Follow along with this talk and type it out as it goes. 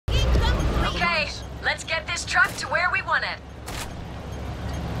Let's get this truck to where we want it.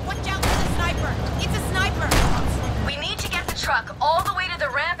 Watch out for the sniper! It's a sniper! We need to get the truck all the way to the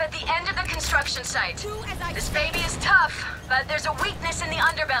ramp at the end of the construction site. This baby is tough, but there's a weakness in the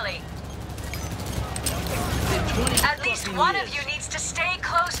underbelly. At least one of you needs to stay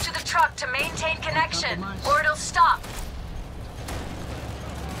close to the truck to maintain connection, or it'll stop.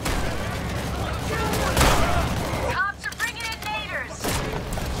 Cops are bringing in naders.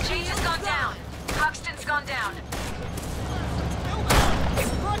 James has gone down. Hoxton's gone down.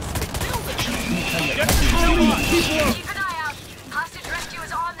 Keep an eye out. Hostage rescue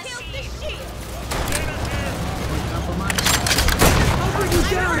is on the scene.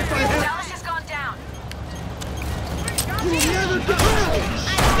 Dallas has gone down.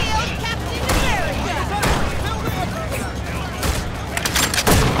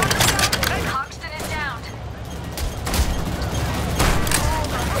 Hoxton is down.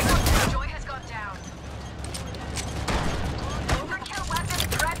 Joy has gone down. Overkill weapon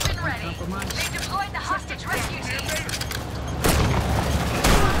prepped and ready. They deployed the hostage rescue team.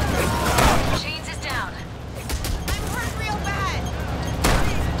 Chains is down. I'm hurt real bad!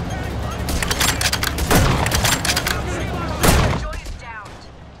 Joy is downed.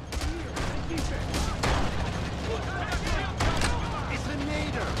 It's a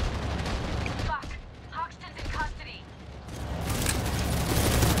nader. Fuck. Hoxton's in custody.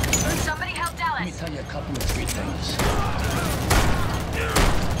 Somebody help Dallas. Let me tell you a couple of sweet things.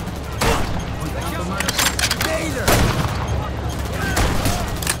 Nader.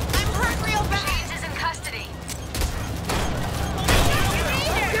 I'm hurt real bad! James is in custody.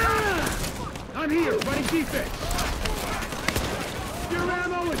 I'm here, running defense. Your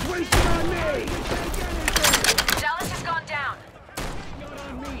ammo is wasted on me. Dallas has gone down. Not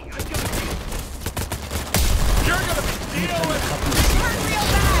on me. I got you. You're gonna deal with. Hurt real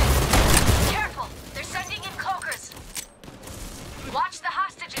bad! Careful. They're sending in cloakers. Watch the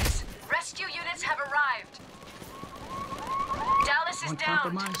hostages. Rescue units have arrived. Dallas is down.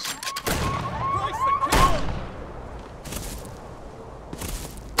 Compromise. Price the kill.